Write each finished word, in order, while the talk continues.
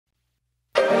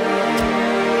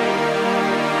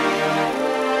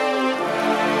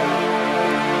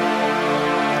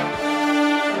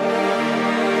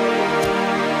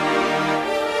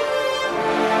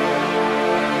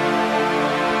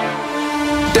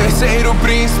terceiro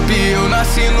príncipe. Eu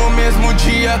nasci no mesmo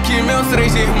dia que meus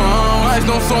 3 irmãos, mas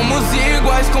não somos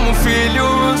iguais como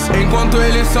filhos. Enquanto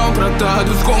eles são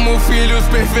tratados como filhos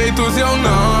perfeitos, eu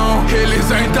não.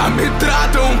 Eles ainda me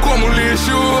tratam como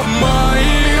lixo. Mãe,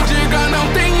 me diga, não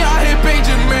tem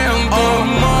arrependimento. Oh,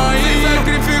 mãe, se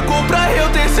sacrificou pra eu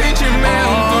ter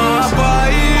sentimentos. Oh,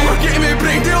 pai, por que me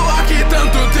prendeu aqui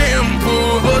tanto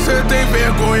tempo? Você tem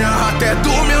vergonha até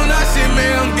do meu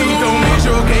nascimento. Então me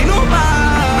joguei no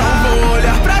mar, não vou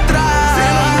olhar pra trás. Você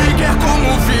não me quer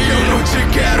como filho, eu não te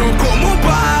quero como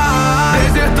pai.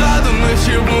 Desertado no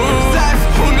estilo,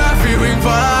 o navio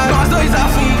invade, nós dois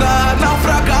afundados,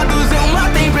 naufragados em uma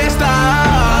tempestade.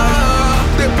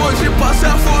 Depois de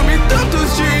passar fome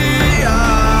tantos dias,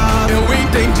 eu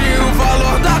entendi o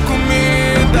valor da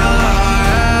comida.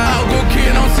 Algo que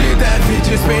não se deve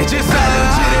desperdiçar. Eu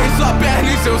tirei sua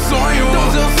perna e seu sonho,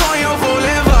 então seu sonho eu vou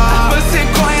levar. Você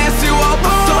conhece o alto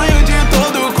sonho de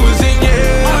todo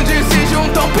cozinheiro, onde se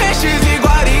juntam peixes e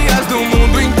iguarias do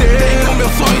mundo inteiro. Tenho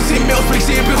meus sonhos e meus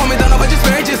princípios, comida não vai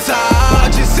desperdiçar.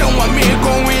 Pode ser um amigo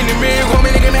ou um inimigo,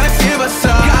 homem ninguém merece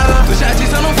passar. Garoto, já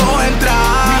disse eu não vou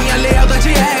entrar, minha lealdade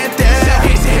é eterna. Se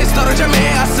alguém se restaura de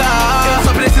ameaçar, eu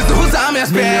só preciso usar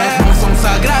minhas pernas. Minhas mãos são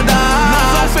sagradas,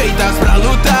 não são feitas pra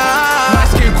lutar. Mas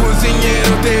que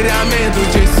cozinheiro teria medo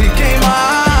de se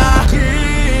queimar?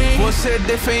 Você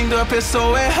defendeu a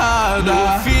pessoa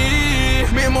errada.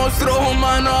 Me mostrou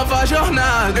uma nova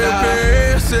jornada. Eu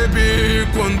percebi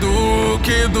quando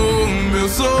que do meu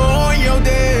sonho eu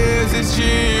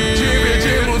desisti.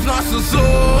 Dividimos nossos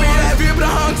sonhos, me leve pra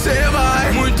onde cê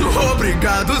vai. Muito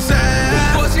obrigado, Zé,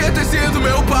 por você ter sido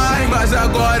meu pai. Mas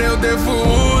agora eu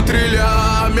devo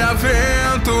trilhar minha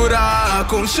aventura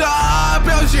com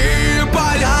chapéus de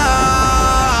palha.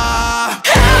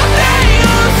 Eu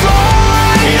tenho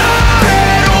sonho,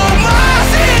 ter o mar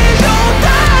se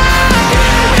juntar.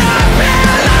 Minha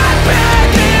pela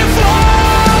pedra e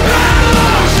fogo,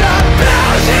 um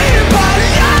chapéu de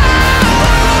palha.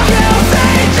 Que eu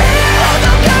senti, eu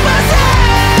não quero fazer.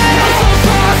 Eu sou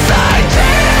só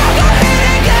Sanji, não corri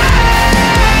ninguém.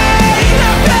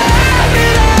 Minha pele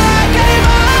irá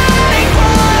queimar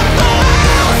enquanto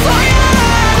eu sonhar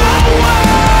com o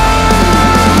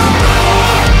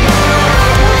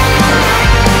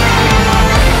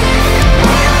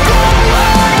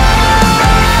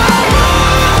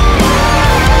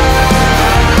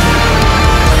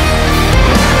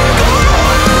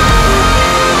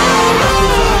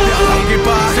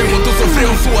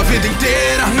sua vida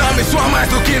inteira, não me soa mais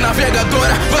do que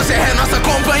navegadora. Você é nossa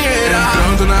companheira.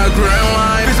 Entrando na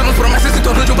Grand Line, fizemos promessas em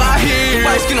torno de um barril.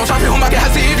 País que não sofre uma guerra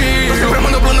civil. Você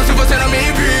mandou plano se você não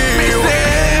me viu.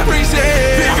 Princesa,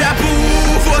 vive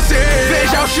por você.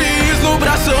 Veja o X no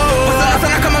braço. Você nasce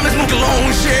na cama mesmo que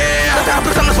longe. Da terra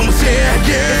pra nós vamos se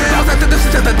erguer. Nós até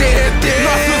 70 DT.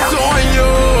 Nosso sonho.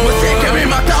 Você quer me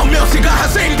matar, o meu cigarro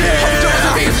acender.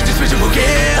 Você veio se despedir por quê?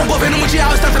 O governo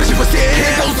mundial está atrás de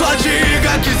você. Então só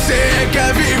diga que cê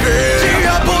quer viver.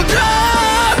 Diabo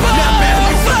drama, minha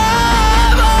perna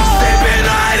inflama.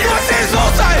 Seminari, vocês vão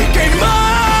sair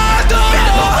queimados.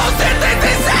 Mesmo com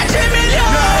 77 milhões,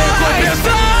 minha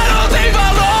recompensa não tem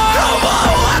valor. Eu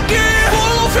morro aqui,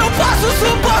 o Luffy eu passo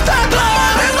suportador.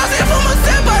 Mesmo assim vamos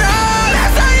separar,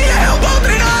 nessa ilha eu vou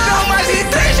treinar. Não mais em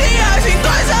 3 dias, em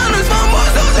 2 anos vamos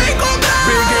nos encontrar.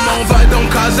 Big Mom vai dar um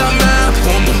casamento,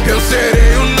 como eu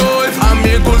serei o noivo.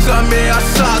 Amigos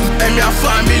ameaçados, é minha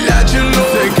família de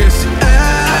novo. Sei que esse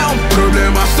é um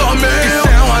problema só meu. Isso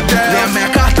é uma dela, é minha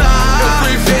carta. Eu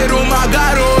fui ver uma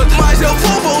garota, mas eu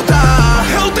vou voltar.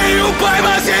 Eu tenho um pai,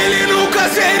 mas ele nunca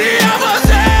seria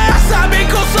você. Sabem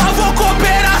que eu só vou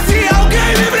cooperar se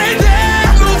alguém me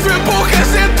prender. Não fui porque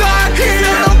cê tá aqui,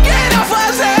 eu não queria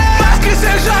fazer. Mas que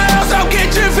seja eu, se alguém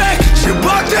tiver que te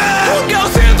bater. O que eu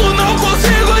sinto não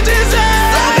consigo dizer.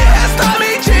 Só me resta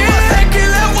mentir. Você que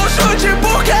levou chute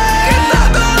porque que tá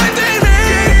doendo em mim.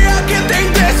 Queria que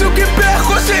entendesse o que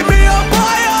perco se me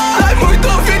apoia. Sai muito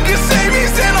ouvir que sem mim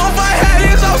cê não vai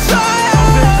realizar o sonho.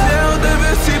 Talvez eu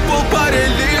devesse poupar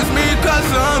eles me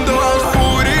casando, mas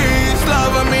por isso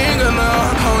estava me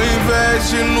enganando. Ao invés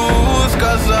de nos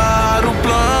casar, o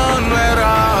plano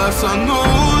era só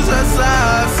nos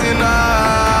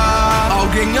assassinar.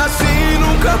 Alguém assim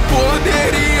nunca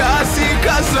poderia se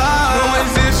casar. Não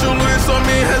existe luz, só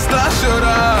me resta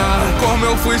chorar. Como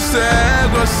eu fui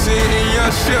cego assim,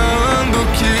 achando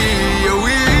que eu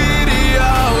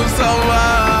iria o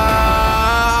salvar.